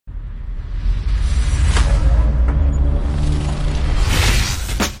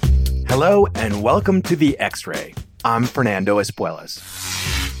Hello and welcome to The X-Ray. I'm Fernando Espuelas.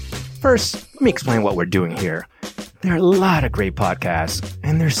 First, let me explain what we're doing here. There are a lot of great podcasts,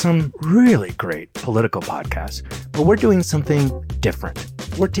 and there's some really great political podcasts, but we're doing something different.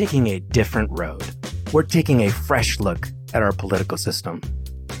 We're taking a different road. We're taking a fresh look at our political system.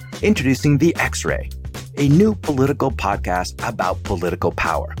 Introducing The X-Ray, a new political podcast about political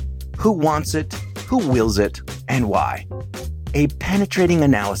power. Who wants it, who wills it, and why? A penetrating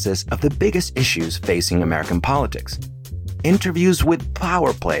analysis of the biggest issues facing American politics. Interviews with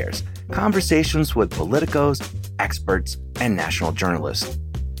power players, conversations with politicos, experts, and national journalists.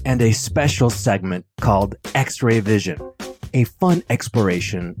 And a special segment called X-Ray Vision, a fun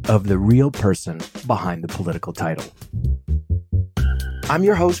exploration of the real person behind the political title. I'm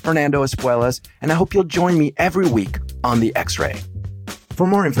your host, Fernando Espuelas, and I hope you'll join me every week on The X-Ray. For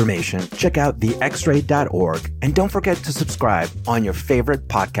more information, check out thexray.org and don't forget to subscribe on your favorite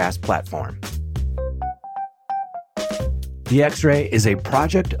podcast platform. The X-Ray is a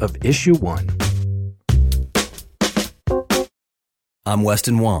project of Issue One. I'm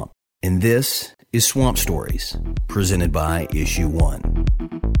Weston Wamp, and this is Swamp Stories, presented by Issue One.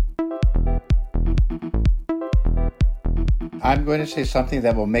 I'm going to say something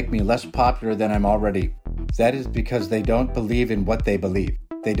that will make me less popular than I'm already. That is because they don't believe in what they believe.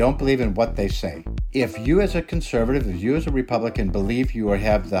 They don't believe in what they say. If you as a conservative, if you as a Republican believe you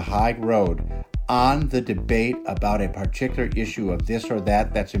have the high road on the debate about a particular issue of this or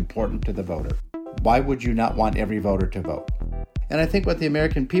that that's important to the voter, why would you not want every voter to vote? And I think what the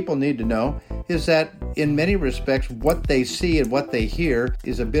American people need to know is that in many respects, what they see and what they hear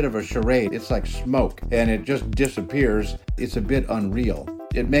is a bit of a charade. It's like smoke and it just disappears. It's a bit unreal.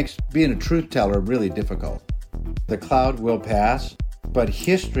 It makes being a truth teller really difficult. The cloud will pass, but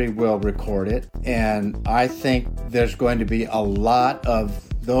history will record it. And I think there's going to be a lot of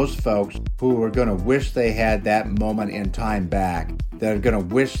those folks who are going to wish they had that moment in time back, that are going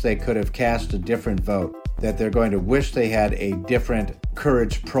to wish they could have cast a different vote, that they're going to wish they had a different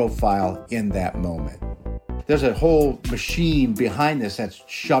courage profile in that moment. There's a whole machine behind this that's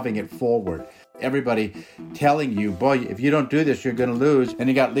shoving it forward. Everybody telling you, boy, if you don't do this, you're going to lose. And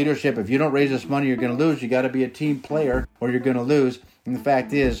you got leadership. If you don't raise this money, you're going to lose. You got to be a team player or you're going to lose. And the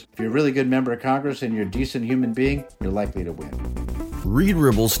fact is, if you're a really good member of Congress and you're a decent human being, you're likely to win. Reed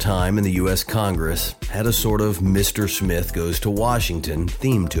Ribble's time in the U.S. Congress had a sort of Mr. Smith Goes to Washington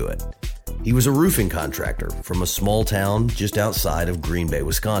theme to it. He was a roofing contractor from a small town just outside of Green Bay,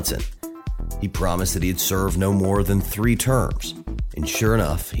 Wisconsin. He promised that he'd serve no more than 3 terms. And sure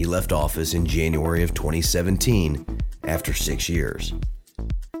enough, he left office in January of 2017 after 6 years.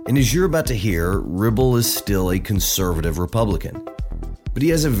 And as you're about to hear, Ribble is still a conservative Republican. But he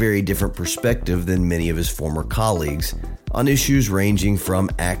has a very different perspective than many of his former colleagues on issues ranging from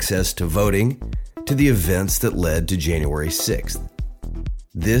access to voting to the events that led to January 6th.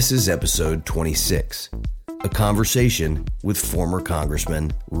 This is episode 26, a conversation with former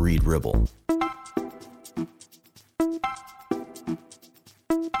Congressman Reed Ribble.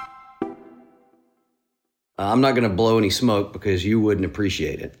 I'm not going to blow any smoke because you wouldn't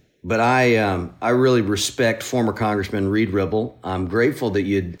appreciate it. But I really respect former Congressman Reed Ribble. I'm grateful that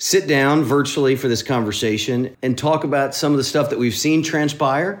you'd sit down virtually for this conversation and talk about some of the stuff that we've seen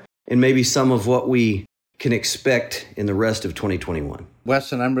transpire and maybe some of what we can expect in the rest of 2021.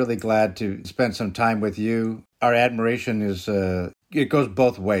 Weston, I'm really glad to spend some time with you. Our admiration is, it goes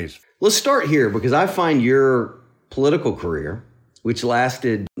both ways. Let's start here because I find your political career, which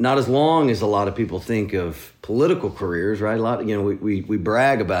lasted not as long as a lot of people think of political careers, right? We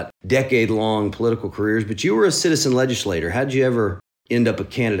brag about decade-long political careers, but you were a citizen legislator. How did you ever end up a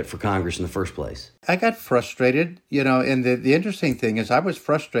candidate for Congress in the first place? I got frustrated, and the interesting thing is I was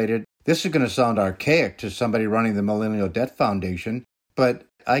frustrated. This is going to sound archaic to somebody running the Millennial Debt Foundation, but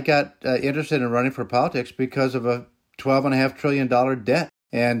I got interested in running for politics because of a $12.5 trillion debt,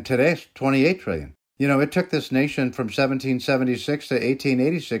 and today's $28 trillion. It took this nation from 1776 to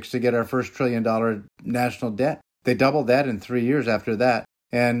 1886 to get our first $1 trillion national debt. They doubled that in 3 years after that.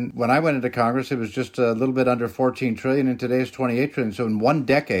 And when I went into Congress, it was just a little bit under 14 trillion, and today's 28 trillion. So in 1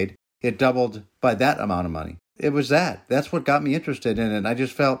 decade, it doubled by that amount of money. It was that. That's what got me interested in it. And I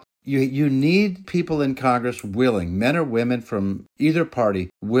just felt you need people in Congress willing, men or women from either party,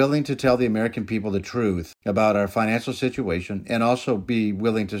 willing to tell the American people the truth about our financial situation and also be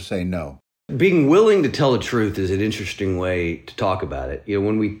willing to say no. Being willing to tell the truth is an interesting way to talk about it.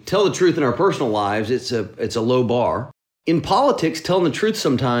 When we tell the truth in our personal lives, it's a low bar. In politics, telling the truth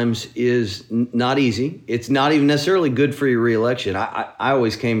sometimes is not easy. It's not even necessarily good for your reelection. I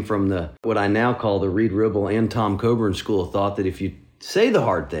always came from what I now call the Reed Ribble and Tom Coburn school of thought that if you say the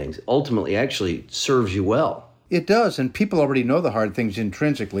hard things ultimately actually serves you well. It does, and people already know the hard things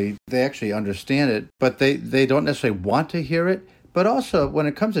intrinsically. They actually understand it, but they don't necessarily want to hear it. But also, when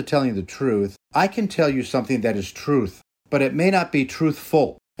it comes to telling the truth, I can tell you something that is truth, but it may not be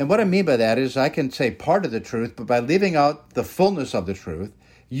truthful. And what I mean by that is I can say part of the truth, but by leaving out the fullness of the truth,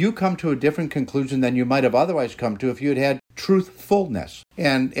 you come to a different conclusion than you might have otherwise come to if you had had truthfulness.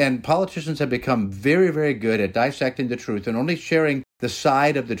 And politicians have become very, very good at dissecting the truth and only sharing the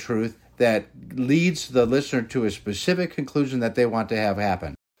side of the truth that leads the listener to a specific conclusion that they want to have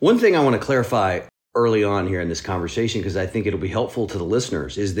happen. One thing I want to clarify early on here in this conversation, because I think it'll be helpful to the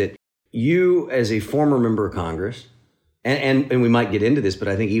listeners, is that you, as a former member of Congress, and we might get into this, but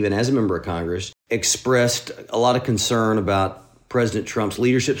I think even as a member of Congress, expressed a lot of concern about President Trump's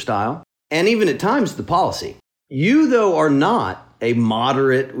leadership style, and even at times the policy. You, though, are not a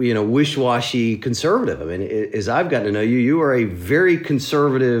moderate, wish-washy conservative. I mean, as I've gotten to know you, you are a very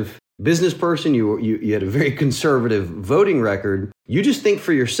conservative business person. You had a very conservative voting record. You just think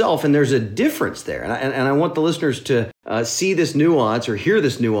for yourself, and there's a difference there. And I want the listeners to see this nuance or hear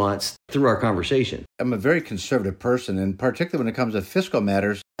this nuance through our conversation. I'm a very conservative person, and particularly when it comes to fiscal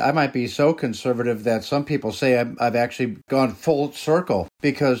matters, I might be so conservative that some people say I've actually gone full circle,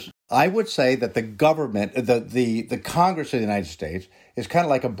 because I would say that the government, the Congress of the United States, is kind of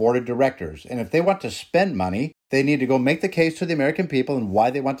like a board of directors. And if they want to spend money, they need to go make the case to the American people and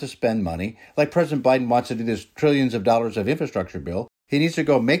why they want to spend money. Like President Biden wants to do this trillions of dollars of infrastructure bill. He needs to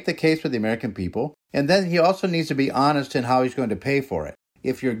go make the case for the American people. And then he also needs to be honest in how he's going to pay for it.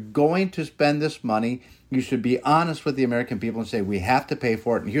 If you're going to spend this money, you should be honest with the American people and say, we have to pay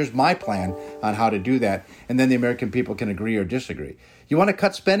for it, and here's my plan on how to do that. And then the American people can agree or disagree. You want to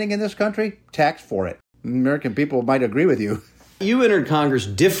cut spending in this country? Tax for it. American people might agree with you. You entered Congress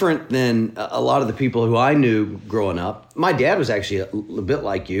different than a lot of the people who I knew growing up. My dad was actually a bit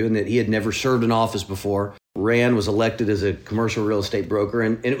like you in that he had never served in office before. Rand was elected as a commercial real estate broker,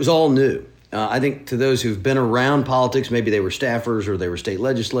 and it was all new. I think to those who've been around politics, maybe they were staffers or they were state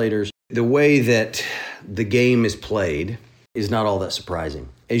legislators, the way that the game is played is not all that surprising.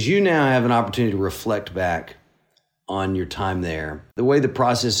 As you now have an opportunity to reflect back on your time there, the way the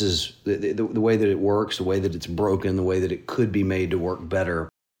process is, the way that it works, the way that it's broken, the way that it could be made to work better,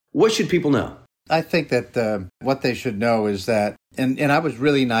 what should people know? I think that what they should know is that, and I was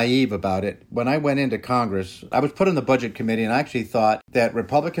really naive about it. When I went into Congress, I was put in the Budget Committee, and I actually thought that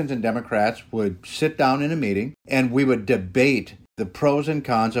Republicans and Democrats would sit down in a meeting and we would debate the pros and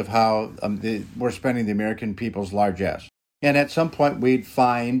cons of how we're spending the American people's largesse. And at some point, we'd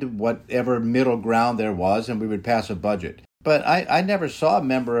find whatever middle ground there was, and we would pass a budget. But I never saw a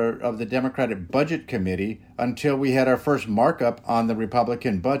member of the Democratic Budget Committee until we had our first markup on the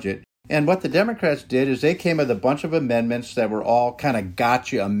Republican budget. And what the Democrats did is they came with a bunch of amendments that were all kind of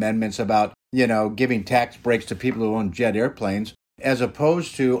gotcha amendments about, giving tax breaks to people who own jet airplanes, as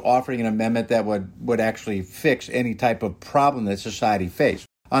opposed to offering an amendment that would actually fix any type of problem that society faced.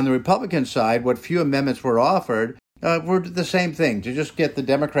 On the Republican side, what few amendments were offered were the same thing, to just get the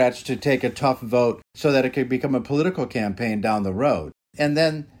Democrats to take a tough vote so that it could become a political campaign down the road. And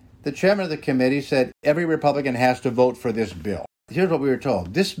then the chairman of the committee said every Republican has to vote for this bill. Here's what we were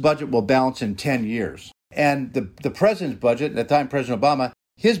told. This budget will balance in 10 years. And the president's budget, at the time President Obama,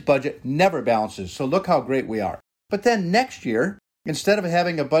 his budget never balances. So look how great we are. But then next year, instead of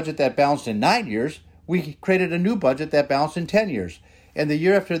having a budget that balanced in 9 years, we created a new budget that balanced in 10 years. And the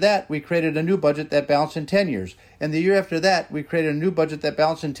year after that, we created a new budget that balanced in 10 years. And the year after that, we created a new budget that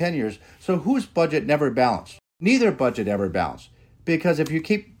balanced in 10 years. So whose budget never balanced? Neither budget ever balanced. Because if you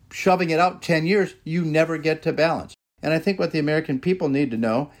keep shoving it out 10 years, you never get to balance. And I think what the American people need to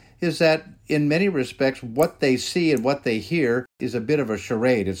know is that in many respects, what they see and what they hear is a bit of a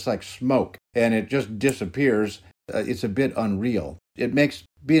charade. It's like smoke, and it just disappears. It's a bit unreal. It makes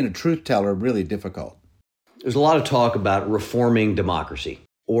being a truth teller really difficult. There's a lot of talk about reforming democracy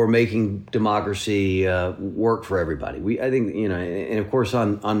or making democracy work for everybody. I think, and of course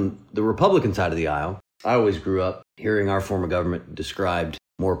on the Republican side of the aisle, I always grew up hearing our form of government described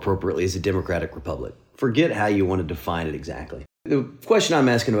more appropriately as a democratic republic. Forget how you want to define it exactly. The question I'm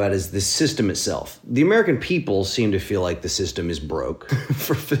asking about is the system itself. The American people seem to feel like the system is broke.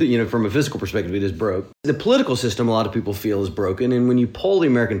 From a fiscal perspective, it is broke. The political system, a lot of people feel is broken. And when you poll the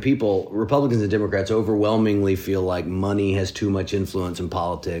American people, Republicans and Democrats overwhelmingly feel like money has too much influence in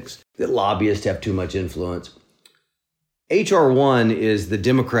politics, that lobbyists have too much influence. H.R. 1 is the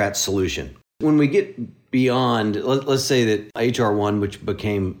Democrat solution. When we get beyond, let's say that H.R. 1, which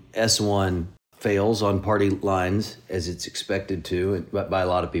became S1, fails on party lines as it's expected to by a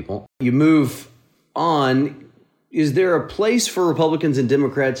lot of people. You move on, Is there a place for Republicans and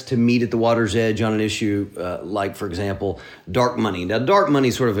Democrats to meet at the water's edge on an issue like, for example, dark money? Now, dark money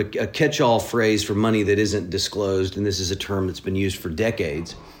is sort of a catch-all phrase for money that isn't disclosed, and this is a term that's been used for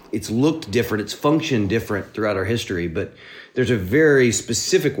decades. It's looked different, it's functioned different throughout our history, but there's a very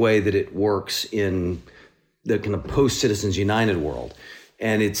specific way that it works in the kind of post-Citizens United world.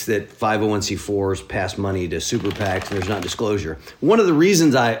 And it's that 501c4s pass money to super PACs, and there's not disclosure. One of the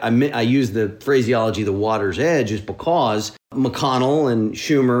reasons I use the phraseology "the water's edge" is because McConnell and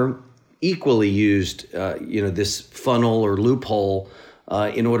Schumer equally used, this funnel or loophole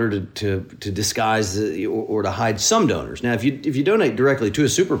in order to disguise or to hide some donors. Now, if you donate directly to a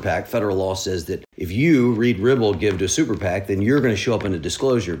super PAC, federal law says that if you, Reed Ribble, give to a super PAC, then you're going to show up in a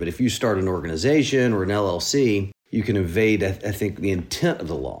disclosure. But if you start an organization or an LLC, you can evade, I think, the intent of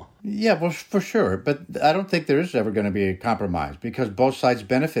the law. Yeah, well, for sure. But I don't think there is ever going to be a compromise because both sides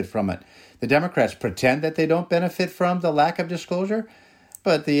benefit from it. The Democrats pretend that they don't benefit from the lack of disclosure,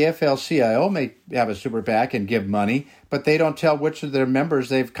 but the AFL-CIO may have a super PAC and give money, but they don't tell which of their members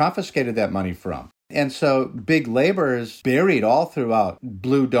they've confiscated that money from. And so big labor is buried all throughout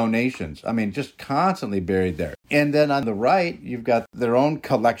blue donations. I mean, just constantly buried there. And then on the right, you've got their own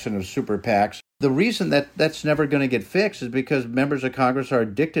collection of super PACs. The reason that that's never going to get fixed is because members of Congress are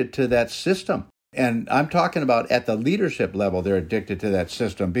addicted to that system. And I'm talking about at the leadership level, they're addicted to that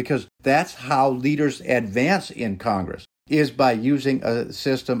system because that's how leaders advance in Congress, is by using a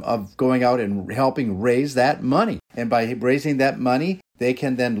system of going out and helping raise that money. And by raising that money, they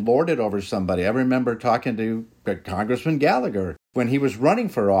can then lord it over somebody. I remember talking to Congressman Gallagher when he was running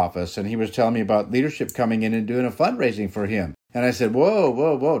for office, and he was telling me about leadership coming in and doing a fundraising for him. And I said,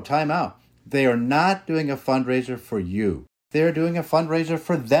 whoa, time out. They are not doing a fundraiser for you. They're doing a fundraiser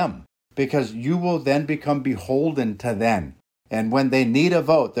for them because you will then become beholden to them. And when they need a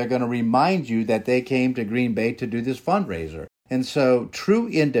vote, they're going to remind you that they came to Green Bay to do this fundraiser. And so true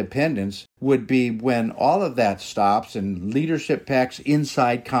independence would be when all of that stops and leadership PACs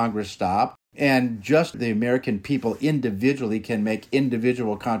inside Congress stop, and just the American people individually can make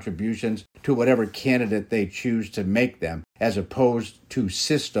individual contributions to whatever candidate they choose to make them, as opposed to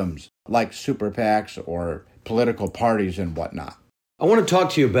systems like super PACs or political parties and whatnot. I want to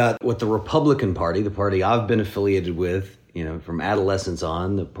talk to you about what the Republican Party, the party I've been affiliated with, from adolescence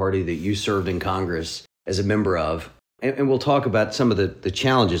on, the party that you served in Congress as a member of. And we'll talk about some of the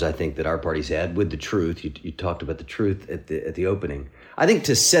challenges, I think, that our party's had with the truth. You talked about the truth at the opening. I think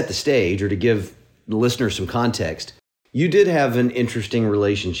to set the stage or to give the listeners some context, you did have an interesting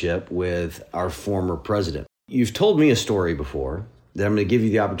relationship with our former president. You've told me a story before that I'm going to give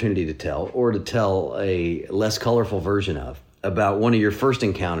you the opportunity to tell, or to tell a less colorful version of, about one of your first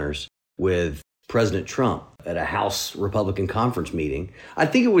encounters with President Trump at a House Republican conference meeting. I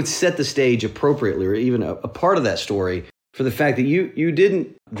think it would set the stage appropriately, or even a part of that story, for the fact that you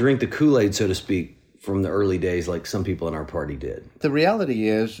didn't drink the Kool-Aid, so to speak, from the early days like some people in our party did. The reality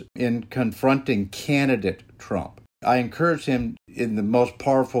is, in confronting candidate Trump, I encouraged him, in the most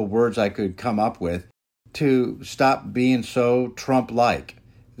powerful words I could come up with, to stop being so Trump-like.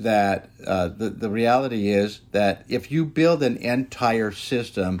 That the reality is that if you build an entire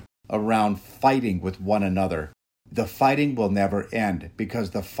system around fighting with one another, the fighting will never end, because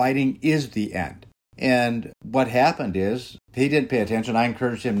the fighting is the end. And what happened is he didn't pay attention. I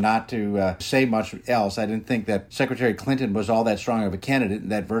encouraged him not to say much else. I didn't think that Secretary Clinton was all that strong of a candidate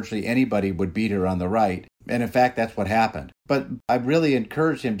and that virtually anybody would beat her on the right. And in fact, that's what happened. But I really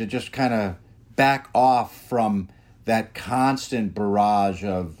encouraged him to just kind of back off from that constant barrage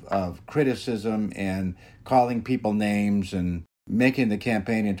of criticism and calling people names and making the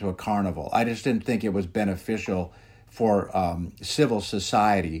campaign into a carnival. I just didn't think it was beneficial for civil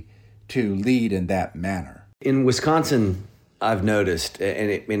society to lead in that manner. In Wisconsin, I've noticed, and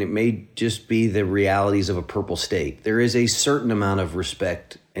it may just be the realities of a purple state, there is a certain amount of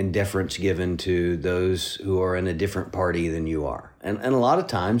respect and deference given to those who are in a different party than you are. And a lot of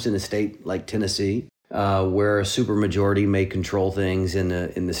times in a state like Tennessee, where a supermajority may control things in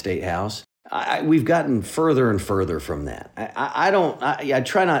the state house, we've gotten further and further from that. I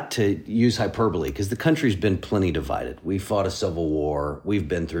try not to use hyperbole because the country's been plenty divided. We fought a civil war. We've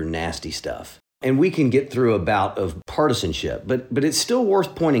been through nasty stuff. And we can get through a bout of partisanship. But it's still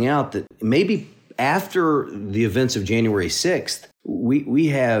worth pointing out that maybe after the events of January 6th, we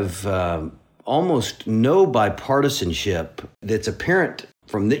have almost no bipartisanship that's apparent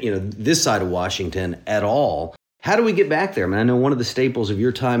from this side of Washington at all. How do we get back there? I mean, I know one of the staples of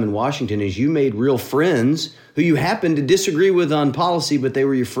your time in Washington is you made real friends who you happened to disagree with on policy, but they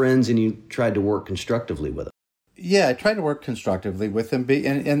were your friends and you tried to work constructively with them. Yeah, I try to work constructively with them.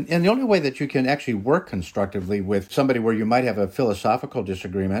 And the only way that you can actually work constructively with somebody where you might have a philosophical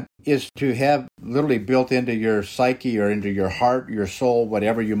disagreement is to have literally built into your psyche or into your heart, your soul,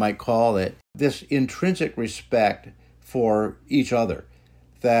 whatever you might call it, this intrinsic respect for each other.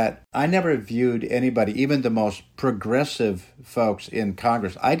 That I never viewed anybody, even the most progressive folks in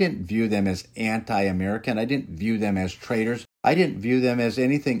Congress, I didn't view them as anti-American. I didn't view them as traitors. I didn't view them as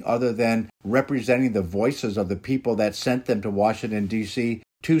anything other than representing the voices of the people that sent them to Washington, D.C.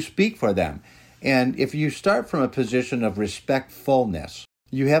 to speak for them. And if you start from a position of respectfulness,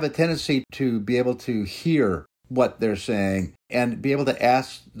 you have a tendency to be able to hear what they're saying and be able to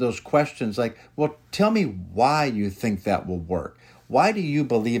ask those questions like, well, tell me why you think that will work. Why do you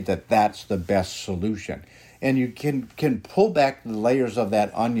believe that that's the best solution? And you can pull back the layers of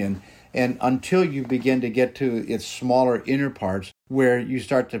that onion, and until you begin to get to its smaller inner parts where you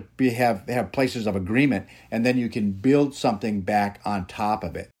start to have places of agreement, and then you can build something back on top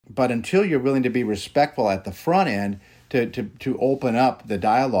of it. But until you're willing to be respectful at the front end to open up the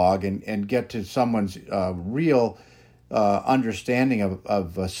dialogue and get to someone's real understanding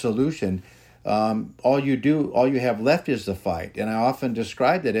of a solution, all you have left is the fight. And I often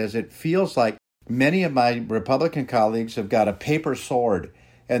described it as it feels like many of my Republican colleagues have got a paper sword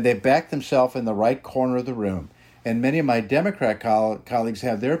and they back themselves in the right corner of the room. And many of my Democrat colleagues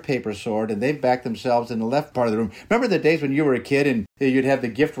have their paper sword and they've backed themselves in the left part of the room. Remember the days when you were a kid and you'd have the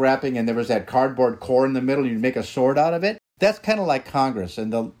gift wrapping and there was that cardboard core in the middle and you'd make a sword out of it? That's kind of like Congress.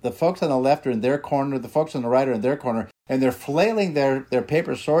 And the folks on the left are in their corner, the folks on the right are in their corner, and they're flailing their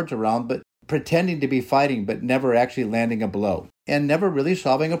paper swords around, but pretending to be fighting, but never actually landing a blow and never really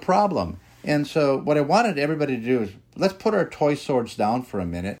solving a problem. And so what I wanted everybody to do is let's put our toy swords down for a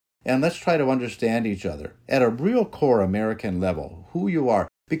minute and let's try to understand each other at a real core American level, who you are,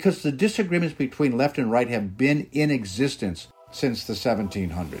 because the disagreements between left and right have been in existence since the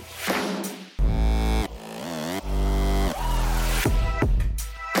 1700s.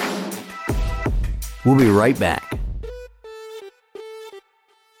 We'll be right back.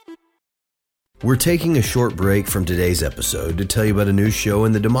 We're taking a short break from today's episode to tell you about a new show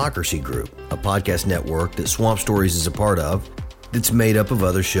in the Democracy Group, a podcast network that Swamp Stories is a part of that's made up of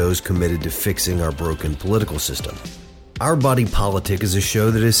other shows committed to fixing our broken political system. Our Body Politic is a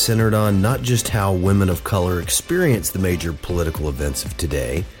show that is centered on not just how women of color experience the major political events of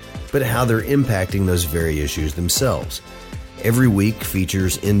today, but how they're impacting those very issues themselves. Every week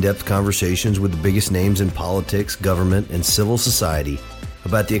features in-depth conversations with the biggest names in politics, government, and civil society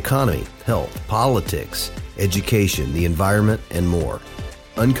about the economy, health, politics, education, the environment, and more,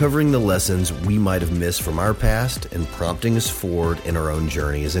 uncovering the lessons we might have missed from our past and prompting us forward in our own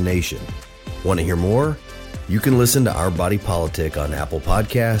journey as a nation. Want to hear more? You can listen to Our Body Politic on Apple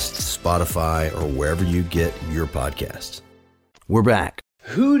Podcasts, Spotify, or wherever you get your podcasts. We're back.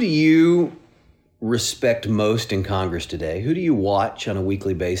 Who do you respect most in Congress today? Who do you watch on a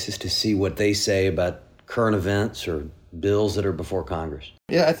weekly basis to see what they say about current events or bills that are before Congress?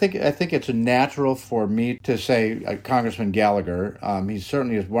 Yeah, I think it's natural for me to say Congressman Gallagher. He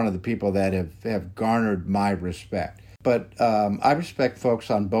certainly is one of the people that have garnered my respect. But I respect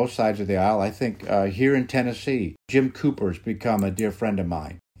folks on both sides of the aisle. I think here in Tennessee, Jim Cooper's become a dear friend of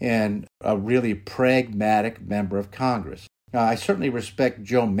mine and a really pragmatic member of Congress. I certainly respect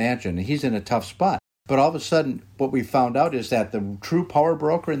Joe Manchin. He's in a tough spot. But all of a sudden, what we found out is that the true power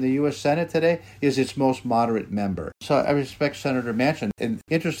broker in the U.S. Senate today is its most moderate member. So I respect Senator Manchin. And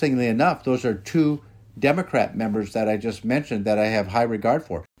interestingly enough, those are two Democrat members that I just mentioned that I have high regard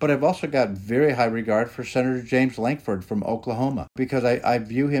for. But I've also got very high regard for Senator James Lankford from Oklahoma, because I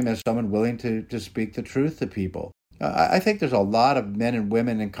view him as someone willing to speak the truth to people. I think there's a lot of men and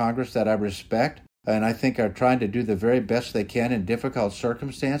women in Congress that I respect, and I think are trying to do the very best they can in difficult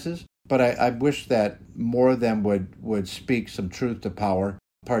circumstances. But I wish that more of them would speak some truth to power,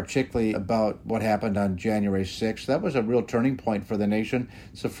 particularly about what happened on January 6th. That was a real turning point for the nation.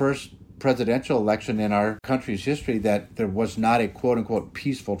 It's the first presidential election in our country's history that there was not a quote-unquote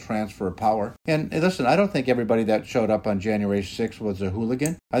peaceful transfer of power. And listen, I don't think everybody that showed up on January 6th was a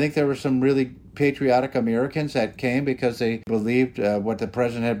hooligan. I think there were some really patriotic Americans that came because they believed what the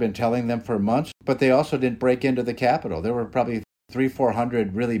president had been telling them for months, but they also didn't break into the Capitol. There were probably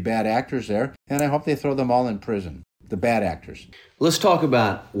 300-400 really bad actors there, and I hope they throw them all in prison, the bad actors. Let's talk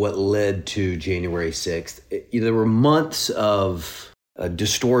about what led to January 6th. There were months of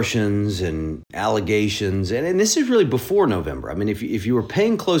distortions and allegations, and this is really before November. I mean, if you were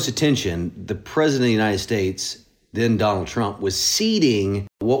paying close attention, the president of the United States, then Donald Trump, was seeding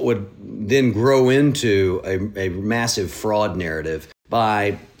what would then grow into a massive fraud narrative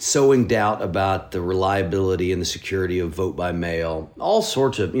by sowing doubt about the reliability and the security of vote by mail. All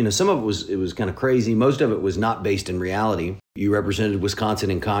sorts of, some of it was kind of crazy. Most of it was not based in reality. You represented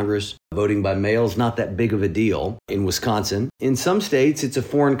Wisconsin in Congress. Voting by mail is not that big of a deal in Wisconsin. In some states, it's a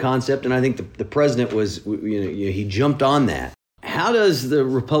foreign concept, and I think the president was, he jumped on that. How does the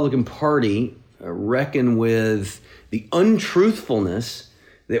Republican Party reckon with the untruthfulness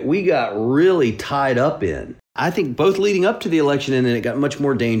that we got really tied up in? I think both leading up to the election and then it got much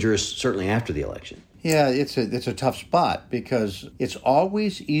more dangerous certainly after the election. Yeah, it's a tough spot because it's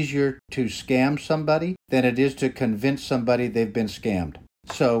always easier to scam somebody than it is to convince somebody they've been scammed.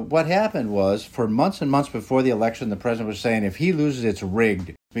 So what happened was, for months and months before the election, the president was saying if he loses, it's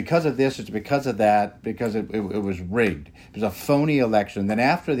rigged. Because of this, it's because of that, because it was rigged. It was a phony election. Then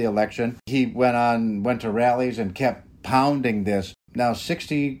after the election, he went to rallies and kept pounding this. Now,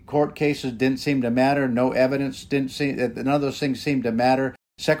 60 court cases didn't seem to matter. No evidence none of those things seemed to matter.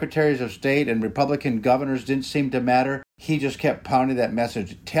 Secretaries of state and Republican governors didn't seem to matter. He just kept pounding that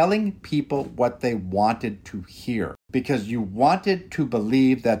message, telling people what they wanted to hear, because you wanted to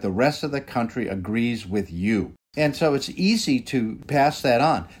believe that the rest of the country agrees with you. And so it's easy to pass that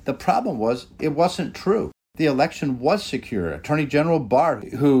on. The problem was it wasn't true. The election was secure. Attorney General Barr,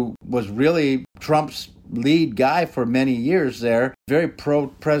 who was really Trump's lead guy for many years there, very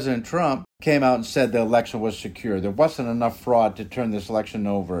pro-President Trump, came out and said the election was secure. There wasn't enough fraud to turn this election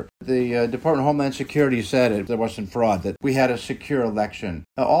over. The Department of Homeland Security said there wasn't fraud, that we had a secure election.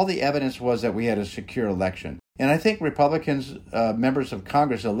 Now, all the evidence was that we had a secure election. And I think Republicans, members of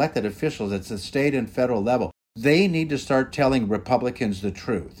Congress, elected officials at the state and federal level, they need to start telling Republicans the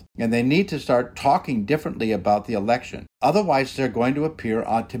truth. And they need to start talking differently about the election. Otherwise, they're going to appear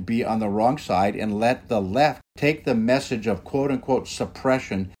to be on the wrong side and let the left take the message of quote-unquote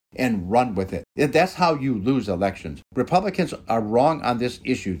suppression and run with it. That's how you lose elections. Republicans are wrong on this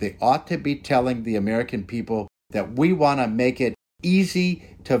issue. They ought to be telling the American people that we want to make it easy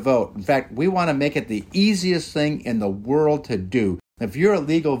to vote. In fact, we want to make it the easiest thing in the world to do. If you're a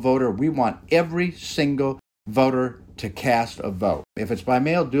legal voter, we want every single voter to cast a vote. If it's by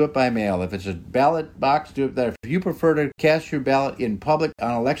mail, do it by mail. If it's a ballot box, do it there. If you prefer to cast your ballot in public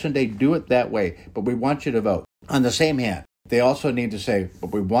on election day, do it that way. But we want you to vote. On the same hand, they also need to say,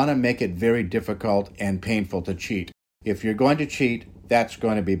 but we want to make it very difficult and painful to cheat. If you're going to cheat, that's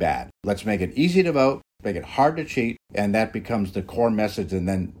going to be bad. Let's make it easy to vote, make it hard to cheat, and that becomes the core message, and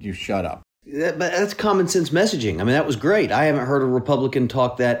then you shut up. But that's common sense messaging. I mean, that was great. I haven't heard a Republican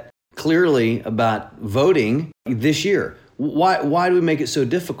talk that clearly about voting this year. Why do we make it so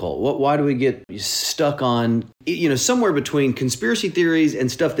difficult? Why do we get stuck on, somewhere between conspiracy theories and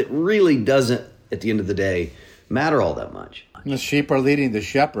stuff that really doesn't, at the end of the day, matter all that much? The sheep are leading the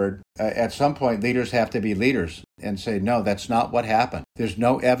shepherd. At some point, leaders have to be leaders and say, no, that's not what happened. There's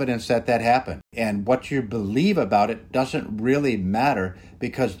no evidence that happened. And what you believe about it doesn't really matter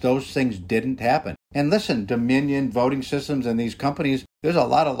because those things didn't happen. And listen, Dominion, voting systems, and these companies, there's a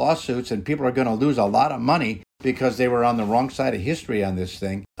lot of lawsuits and people are going to lose a lot of money because they were on the wrong side of history on this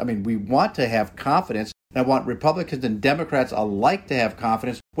thing. I mean, we want to have confidence. I want Republicans and Democrats alike to have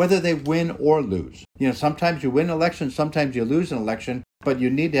confidence, whether they win or lose. Sometimes you win an election, sometimes you lose an election, but you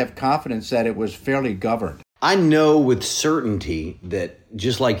need to have confidence that it was fairly governed. I know with certainty that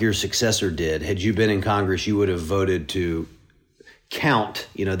just like your successor did, had you been in Congress, you would have voted to count,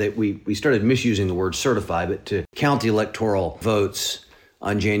 that we started misusing the word certify, but to count the electoral votes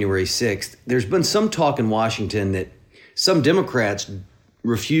on January 6th. There's been some talk in Washington that some Democrats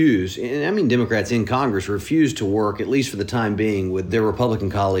refuse, and I mean Democrats in Congress refuse to work, at least for the time being, with their Republican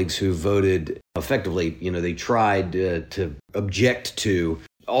colleagues who voted effectively, they tried to object to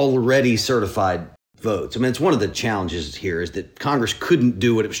already certified votes. I mean, it's one of the challenges here is that Congress couldn't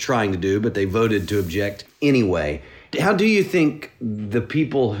do what it was trying to do, but they voted to object anyway. How do you think the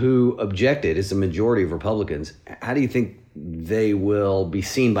people who objected, it's a majority of Republicans, how do you think they will be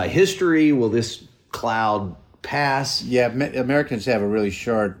seen by history? Will this cloud pass? Yeah, Americans have a really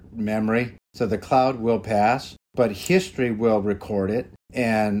short memory, so the cloud will pass, but history will record it.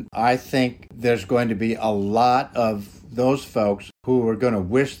 And I think there's going to be a lot of those folks who are going to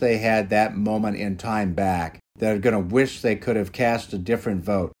wish they had that moment in time back, that are going to wish they could have cast a different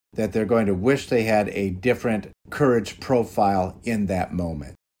vote, that they're going to wish they had a different courage profile in that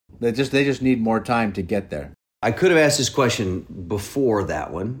moment. They just need more time to get there. I could have asked this question before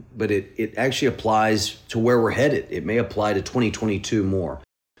that one, but it actually applies to where we're headed. It may apply to 2022 more.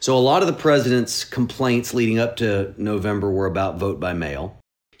 So a lot of the president's complaints leading up to November were about vote by mail.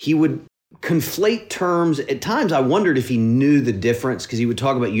 He would conflate terms. At times, I wondered if he knew the difference, because he would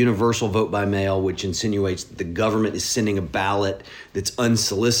talk about universal vote by mail, which insinuates that the government is sending a ballot that's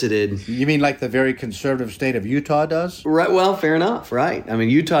unsolicited. You mean like the very conservative state of Utah does? Right. Well, fair enough. Right. I mean,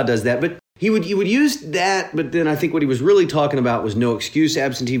 Utah does that, but he would use that. But then I think what he was really talking about was no excuse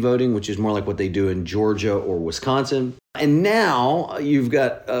absentee voting, which is more like what they do in Georgia or Wisconsin. And now you've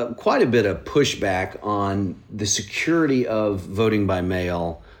got quite a bit of pushback on the security of voting by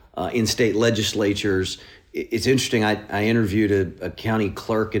mail in state legislatures. It's interesting. I interviewed a county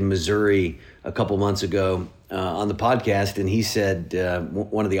clerk in Missouri a couple months ago on the podcast, and he said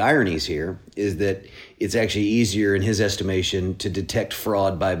one of the ironies here is that it's actually easier, in his estimation, to detect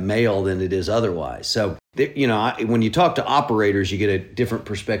fraud by mail than it is otherwise. So, when you talk to operators, you get a different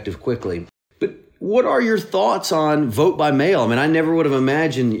perspective quickly. But what are your thoughts on vote by mail? I mean, I never would have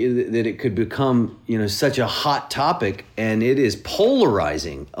imagined that it could become, such a hot topic, and it is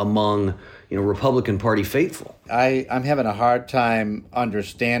polarizing among, Republican Party faithful. I'm having a hard time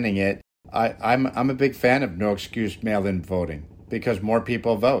understanding it. I'm a big fan of no excuse mail-in voting because more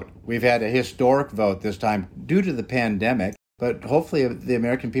people vote. We've had a historic vote this time due to the pandemic, but hopefully the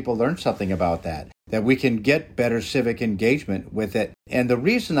American people learned something about that we can get better civic engagement with it. And the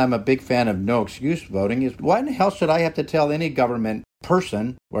reason I'm a big fan of no excuse voting is, why in the hell should I have to tell any government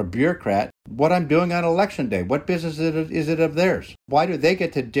person or bureaucrat what I'm doing on election day? What business is it of theirs? Why do they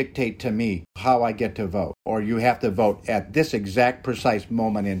get to dictate to me how I get to vote? Or you have to vote at this exact precise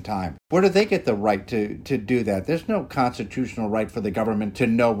moment in time. Where do they get the right to do that? There's no constitutional right for the government to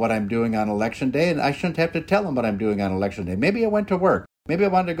know what I'm doing on election day, and I shouldn't have to tell them what I'm doing on election day. Maybe I went to work. Maybe I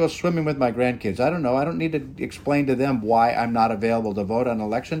wanted to go swimming with my grandkids. I don't know. I don't need to explain to them why I'm not available to vote on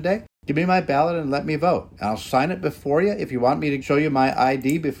election day. Give me my ballot and let me vote. I'll sign it before you. If you want me to show you my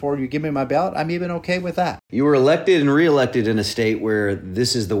ID before you give me my ballot, I'm even okay with that. You were elected and reelected in a state where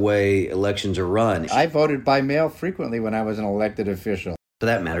this is the way elections are run. I voted by mail frequently when I was an elected official. For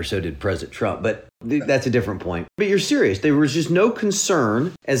that matter, so did President Trump. But that's a different point. But you're serious. There was just no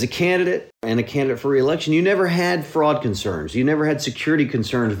concern as a candidate and a candidate for re-election. You never had fraud concerns. You never had security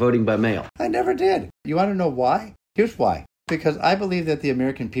concerns voting by mail. I never did. You want to know why? Here's why. Because I believe that the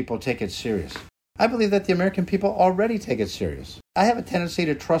American people take it serious. I believe that the American people already take it serious. I have a tendency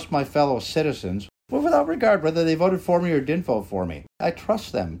to trust my fellow citizens without regard whether they voted for me or didn't vote for me. I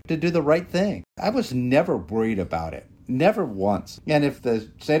trust them to do the right thing. I was never worried about it. Never once. And if the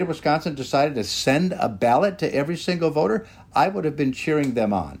state of Wisconsin decided to send a ballot to every single voter, I would have been cheering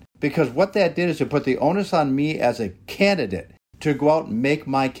them on. Because what that did is to put the onus on me as a candidate to go out and make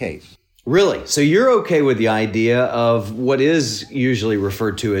my case. Really? So you're okay with the idea of what is usually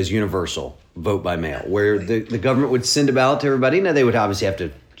referred to as universal vote by mail, where the government would send a ballot to everybody? Now, they would obviously have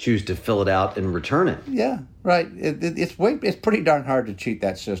to choose to fill it out and return it. Yeah, right. It's pretty darn hard to cheat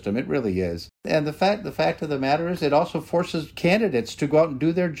that system. It really is. And the fact of the matter is, it also forces candidates to go out and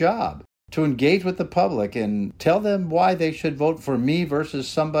do their job, to engage with the public and tell them why they should vote for me versus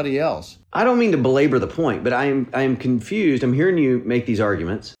somebody else. I don't mean to belabor the point, but I am confused. I'm hearing you make these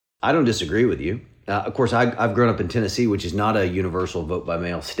arguments. I don't disagree with you. Of course, I've grown up in Tennessee, which is not a universal vote by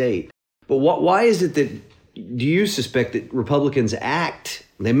mail state. But why is it that, do you suspect that Republicans act?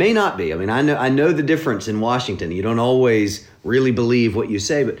 They may not be. I mean, I know the difference in Washington. You don't always really believe what you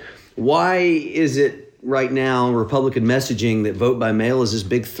say, but why is it right now Republican messaging that vote by mail is this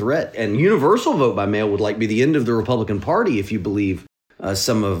big threat? And universal vote by mail would be the end of the Republican Party if you believe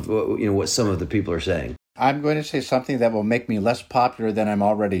some of what some of the people are saying. I'm going to say something that will make me less popular than I'm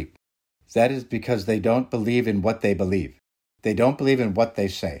already. That is because they don't believe in what they believe. They don't believe in what they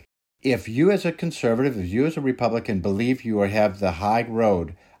say. If you as a conservative, if you as a Republican believe you have the high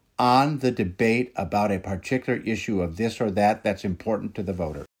road on the debate about a particular issue of this or that that's important to the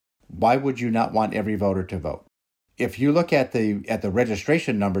voter, why would you not want every voter to vote? If you look at the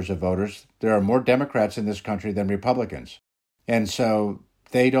registration numbers of voters, there are more Democrats in this country than Republicans. And so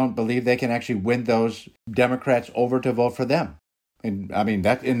they don't believe they can actually win those Democrats over to vote for them. And I mean,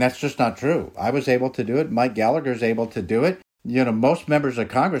 that's just not true. I was able to do it. Mike Gallagher's able to do it. Most members of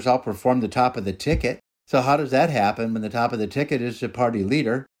Congress outperform the top of the ticket. So how does that happen when the top of the ticket is the party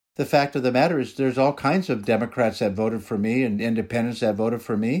leader? The fact of the matter is there's all kinds of Democrats that voted for me and independents that voted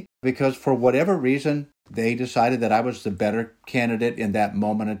for me because for whatever reason, they decided that I was the better candidate in that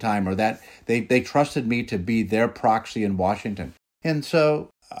moment of time, or that they trusted me to be their proxy in Washington. And so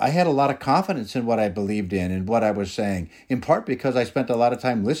I had a lot of confidence in what I believed in and what I was saying, in part because I spent a lot of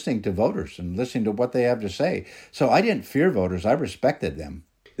time listening to voters and listening to what they have to say. So I didn't fear voters. I respected them.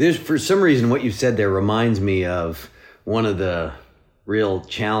 For some reason, what you said there reminds me of one of the real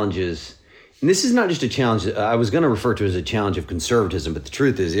challenges And this is not just a challenge. I was going to refer to it as a challenge of conservatism, but the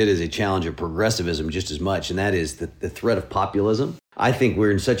truth is it is a challenge of progressivism just as much, and that is the threat of populism. I think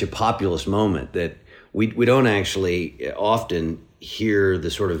we're in such a populist moment that we don't actually often hear the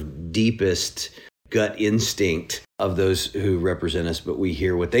sort of deepest gut instinct of those who represent us, but we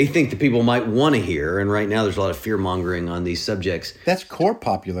hear what they think the people might want to hear. And right now there's a lot of fear-mongering on these subjects. That's core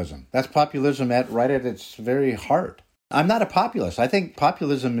populism. That's populism right at its very heart. I'm not a populist. I think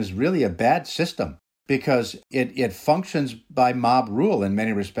populism is really a bad system because it functions by mob rule in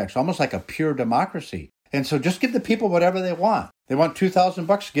many respects, almost like a pure democracy. And so just give the people whatever they want. They want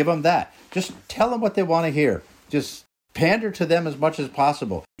 $2,000, give them that. Just tell them what they want to hear. Just pander to them as much as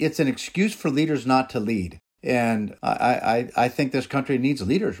possible. It's an excuse for leaders not to lead. And I think this country needs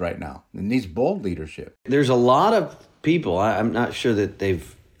leaders right now. It needs bold leadership. There's a lot of people, I'm not sure that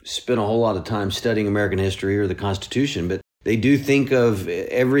they've spent a whole lot of time studying American history or the Constitution, but they do think of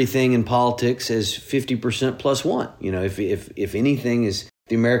everything in politics as 50% plus one. You know, if anything is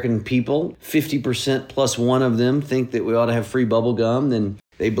the American people, 50% plus one of them think that we ought to have free bubble gum, then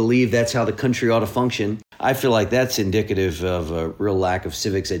they believe that's how the country ought to function. I feel like that's indicative of a real lack of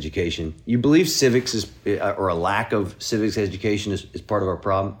civics education. You believe civics is, or a lack of civics education is part of our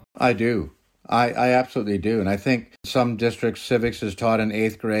problem? I do. I absolutely do. And I think some districts civics is taught in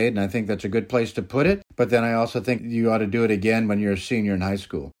 8th grade, and I think that's a good place to put it. But then I also think you ought to do it again when you're a senior in high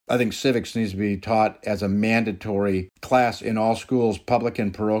school. I think civics needs to be taught as a mandatory class in all schools, public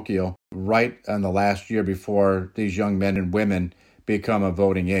and parochial, right in the last year before these young men and women become a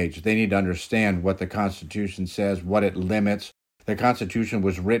voting age. They need to understand what the Constitution says, what it limits. The Constitution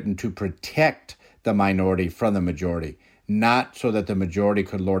was written to protect the minority from the majority, not so that the majority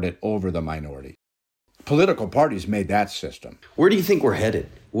could lord it over the minority. Political parties made that system. Where do you think we're headed?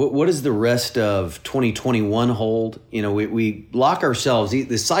 What does the rest of 2021 hold? You know, we lock ourselves.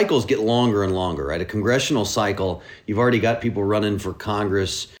 The cycles get longer and longer, right? A congressional cycle, you've already got people running for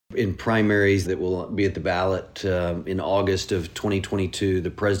Congress in primaries that will be at the ballot in August of 2022.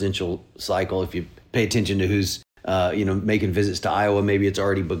 The presidential cycle, if you pay attention to who's making visits to Iowa, maybe it's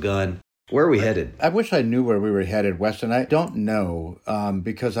already begun. Where are we headed? I wish I knew where we were headed, Weston. I don't know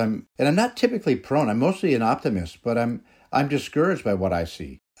because I'm not typically prone. I'm mostly an optimist, but I'm discouraged by what I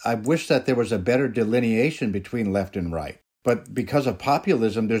see. I wish that there was a better delineation between left and right. But because of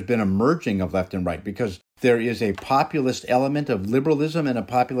populism, there's been a merging of left and right because there is a populist element of liberalism and a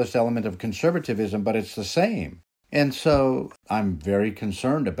populist element of conservatism, but it's the same. And so I'm very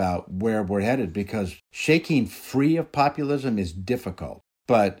concerned about where we're headed because shaking free of populism is difficult.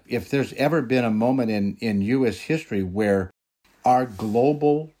 But if there's ever been a moment in U.S. history where our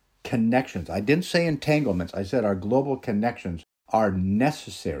global connections, I didn't say entanglements, I said our global connections are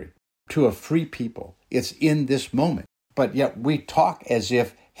necessary to a free people, it's in this moment. But yet we talk as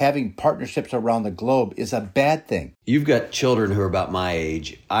if having partnerships around the globe is a bad thing. You've got children who are about my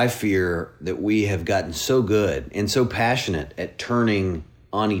age. I fear that we have gotten so good and so passionate at turning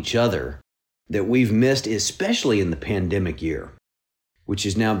on each other that we've missed, especially in the pandemic year, which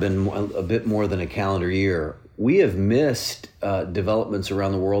has now been a bit more than a calendar year. We have missed developments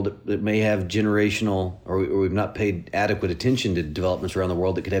around the world that may have generational, or we've not paid adequate attention to developments around the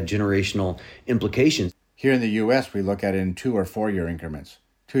world that could have generational implications. Here in the U.S., we look at it in 2 or 4 year increments.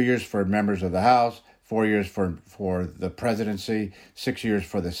 2 years for members of the House, 4 years for the presidency, 6 years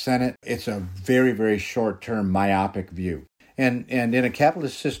for the Senate. It's a very, very short-term myopic view. And in a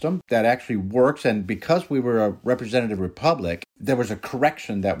capitalist system that actually works, and because we were a representative republic, there was a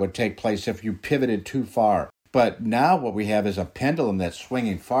correction that would take place if you pivoted too far. But now what we have is a pendulum that's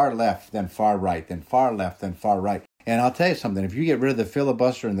swinging far left, then far right, then far left, then far right. And I'll tell you something, if you get rid of the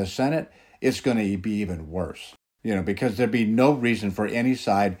filibuster in the Senate, it's going to be even worse, because there'd be no reason for any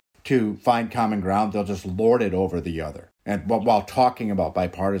side to find common ground. They'll just lord it over the other, and while talking about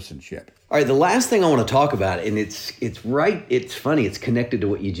bipartisanship. All right, the last thing I want to talk about, and it's funny, it's connected to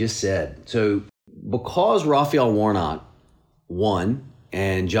what you just said. So because Raphael Warnock won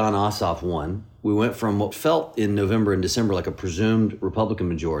and Jon Ossoff won, we went from what felt in November and December like a presumed Republican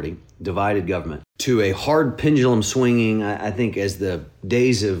majority, divided government, to a hard pendulum swinging. I think as the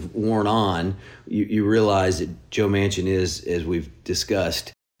days have worn on, you realize that Joe Manchin is, as we've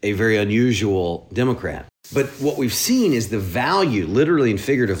discussed, a very unusual Democrat. But what we've seen is the value, literally and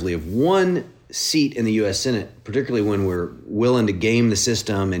figuratively, of one seat in the U.S. Senate, particularly when we're willing to game the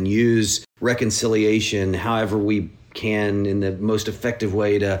system and use reconciliation however we can in the most effective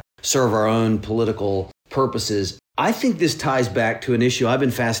way to serve our own political purposes. I think this ties back to an issue I've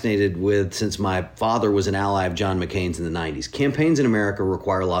been fascinated with since my father was an ally of John McCain's in the 90s. Campaigns in America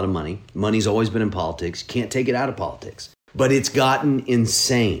require a lot of money. Money's always been in politics. Can't take it out of politics. But it's gotten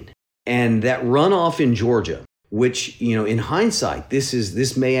insane. And that runoff in Georgia, which, in hindsight,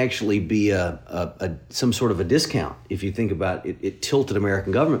 this may actually be some sort of a discount if you think about it. It tilted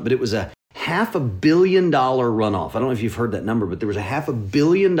American government, but it was a $500 million runoff. I don't know if you've heard that number, but there was a $500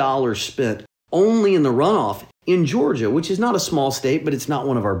 million spent only in the runoff in Georgia, which is not a small state, but it's not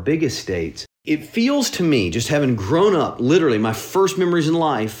one of our biggest states. It feels to me, just having grown up, literally my first memories in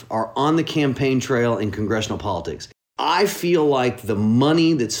life are on the campaign trail in congressional politics. I feel like the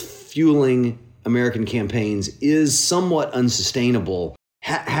money that's fueling American campaigns is somewhat unsustainable.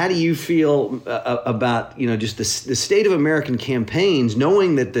 How do you feel about, just the state of American campaigns,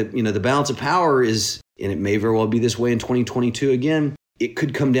 knowing that the balance of power is, and it may very well be this way in 2022 again, it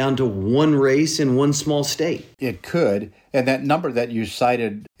could come down to one race in one small state. It could. And that number that you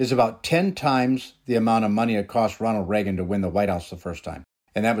cited is about 10 times the amount of money it cost Ronald Reagan to win the White House the first time.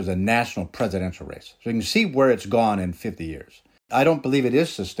 And that was a national presidential race. So you can see where it's gone in 50 years. I don't believe it is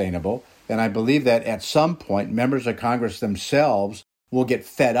sustainable. And I believe that at some point, members of Congress themselves will get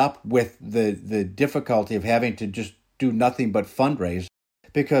fed up with the difficulty of having to just do nothing but fundraise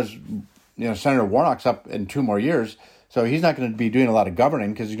because, Senator Warnock's up in 2 more years. So he's not going to be doing a lot of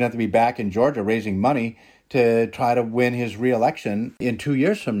governing because he's going to have to be back in Georgia raising money to try to win his reelection in 2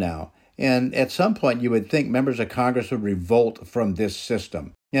 years from now. And at some point, you would think members of Congress would revolt from this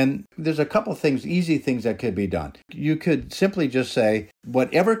system. And there's a couple things, easy things that could be done. You could simply just say,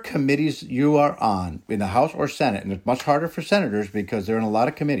 whatever committees you are on in the House or Senate, and it's much harder for senators because they're in a lot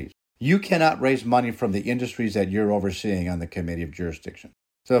of committees, you cannot raise money from the industries that you're overseeing on the committee of jurisdiction.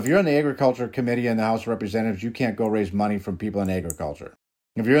 So if you're on the Agriculture Committee in the House of Representatives, you can't go raise money from people in agriculture.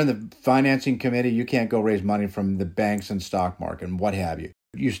 If you're in the Financing Committee, you can't go raise money from the banks and stock market and what have you.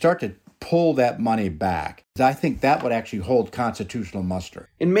 You start to pull that money back. I think that would actually hold constitutional muster.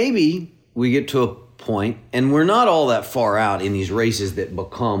 And maybe we get to a point, and we're not all that far out in these races that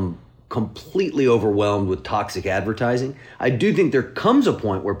become completely overwhelmed with toxic advertising. I do think there comes a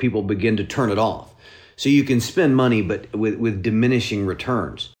point where people begin to turn it off. So you can spend money, but with diminishing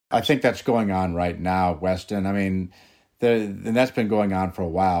returns. I think that's going on right now, Weston. I mean, and that's been going on for a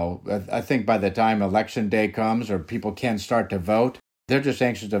while. I think by the time election day comes or people can start to vote, they're just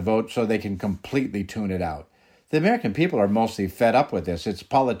anxious to vote so they can completely tune it out. The American people are mostly fed up with this. It's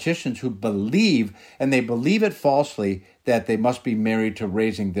politicians who believe, and they believe it falsely, that they must be married to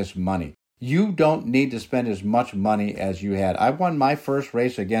raising this money. You don't need to spend as much money as you had. I won my first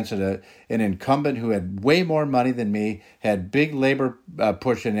race against an incumbent who had way more money than me, had big labor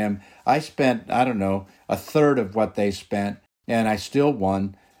pushing him. I spent, a third of what they spent, and I still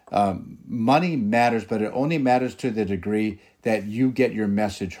won. Money matters, but it only matters to the degree that you get your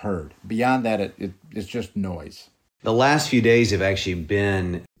message heard. Beyond that, it's just noise. The last few days have actually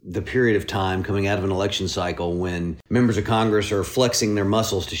been the period of time coming out of an election cycle when members of Congress are flexing their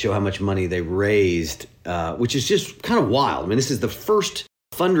muscles to show how much money they raised, which is just kind of wild. I mean, this is the first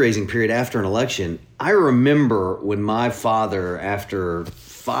fundraising period after an election. I remember when my father, after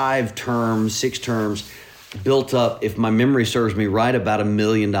 5 terms, 6 terms, built up, if my memory serves me right, about $1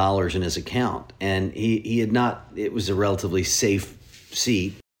 million in his account. And he had not, it was a relatively safe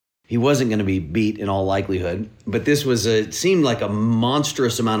seat. He wasn't going to be beat in all likelihood, but this was it seemed like a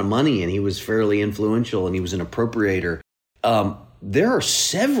monstrous amount of money, and he was fairly influential, and he was an appropriator. There are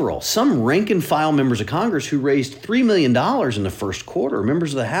some rank and file members of Congress who raised $3 million in the first quarter,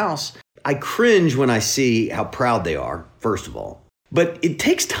 members of the House. I cringe when I see how proud they are, first of all, but it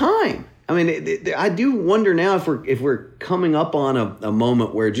takes time. I mean, I do wonder now if we're coming up on a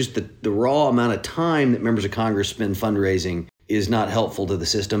moment where just the raw amount of time that members of Congress spend fundraising is not helpful to the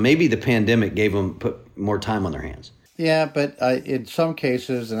system. Maybe the pandemic put more time on their hands. Yeah, but in some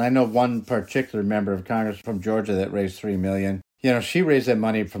cases, and I know one particular member of Congress from Georgia that raised $3 million, she raised that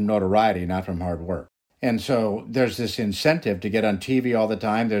money from notoriety, not from hard work. And so there's this incentive to get on TV all the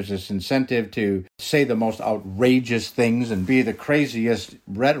time. There's this incentive to say the most outrageous things and be the craziest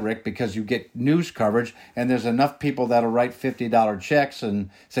rhetoric because you get news coverage, and there's enough people that'll write $50 checks and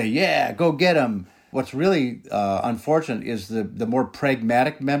say, yeah, go get them. What's really unfortunate is the more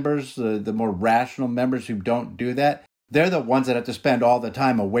pragmatic members, the more rational members who don't do that. They're the ones that have to spend all the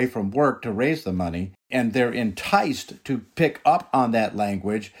time away from work to raise the money, and they're enticed to pick up on that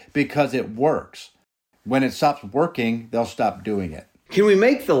language because it works. When it stops working, they'll stop doing it. Can we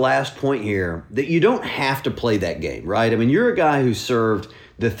make the last point here that you don't have to play that game, right? I mean, you're a guy who served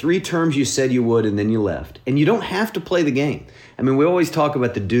the 3 terms you said you would, and then you left. And you don't have to play the game. I mean, we always talk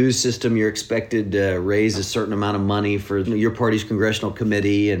about the dues system. You're expected to raise a certain amount of money for your party's congressional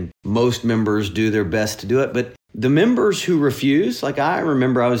committee, and most members do their best to do it. But the members who refuse, like I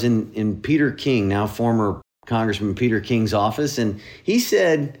remember I was in Peter King, now former Congressman Peter King's office, and he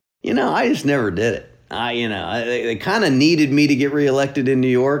said, I just never did it. They kind of needed me to get reelected in New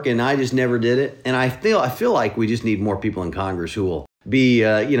York, and I just never did it. And I feel like we just need more people in Congress who will be,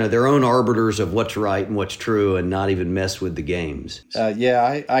 their own arbiters of what's right and what's true, and not even mess with the games.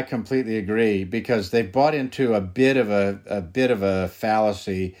 I completely agree, because they've bought into a bit of a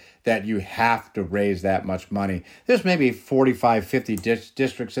fallacy that you have to raise that much money. There's maybe 45, 50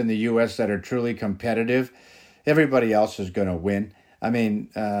 districts in the U.S. that are truly competitive. Everybody else is going to win. I mean,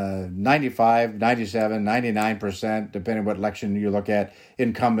 95, 97, 99%, depending what election you look at,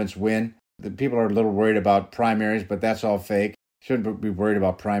 incumbents win. The people are a little worried about primaries, but that's all fake. Shouldn't be worried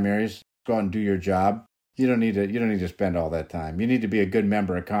about primaries. Go out and do your job. You don't need to spend all that time. You need to be a good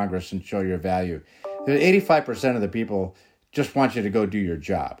member of Congress and show your value. 85% of the people just want you to go do your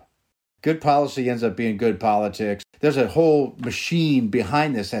job. Good policy ends up being good politics. There's a whole machine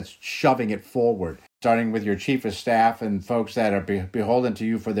behind this that's shoving it forward, starting with your chief of staff and folks that are beholden to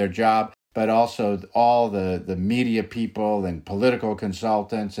you for their job, but also all the media people and political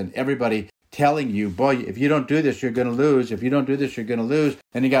consultants and everybody telling you, boy, if you don't do this, you're going to lose. If you don't do this, you're going to lose.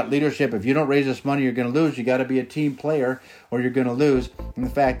 Then you got leadership. If you don't raise this money, you're going to lose. You got to be a team player or you're going to lose. And the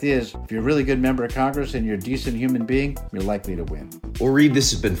fact is, if you're a really good member of Congress and you're a decent human being, you're likely to win. Well, Reed, this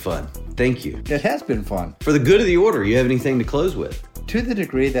has been fun. Thank you. It has been fun. For the good of the order, you have anything to close with? To the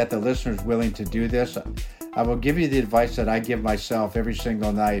degree that the listener is willing to do this, I will give you the advice that I give myself every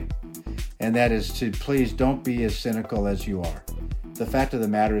single night, and that is to please don't be as cynical as you are. The fact of the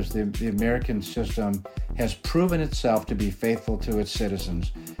matter is the American system has proven itself to be faithful to its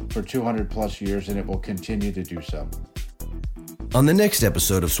citizens for 200 plus years, and it will continue to do so. On the next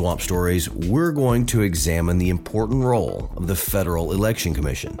episode of Swamp Stories, we're going to examine the important role of the Federal Election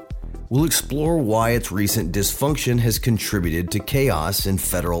Commission. We'll explore why its recent dysfunction has contributed to chaos in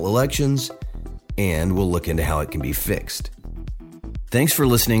federal elections, and we'll look into how it can be fixed. Thanks for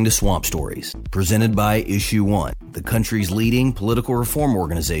listening to Swamp Stories, presented by Issue One, the country's leading political reform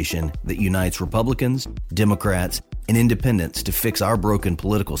organization that unites Republicans, Democrats, and independents to fix our broken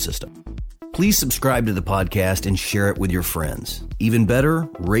political system. Please subscribe to the podcast and share it with your friends. Even better,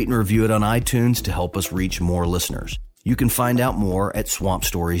 rate and review it on iTunes to help us reach more listeners. You can find out more at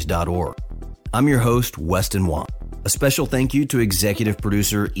swampstories.org. I'm your host, Weston Wong. A special thank you to executive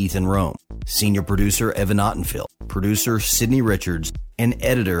producer Ethan Rome, senior producer Evan Ottenfield, producer Sydney Richards, and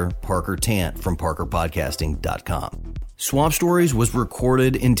editor Parker Tant from parkerpodcasting.com. Swamp Stories was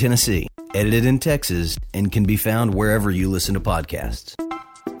recorded in Tennessee, edited in Texas, and can be found wherever you listen to podcasts.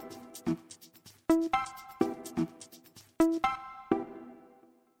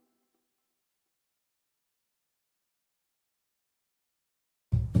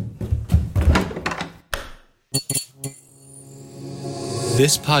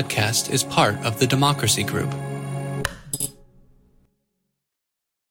 This podcast is part of the Democracy Group,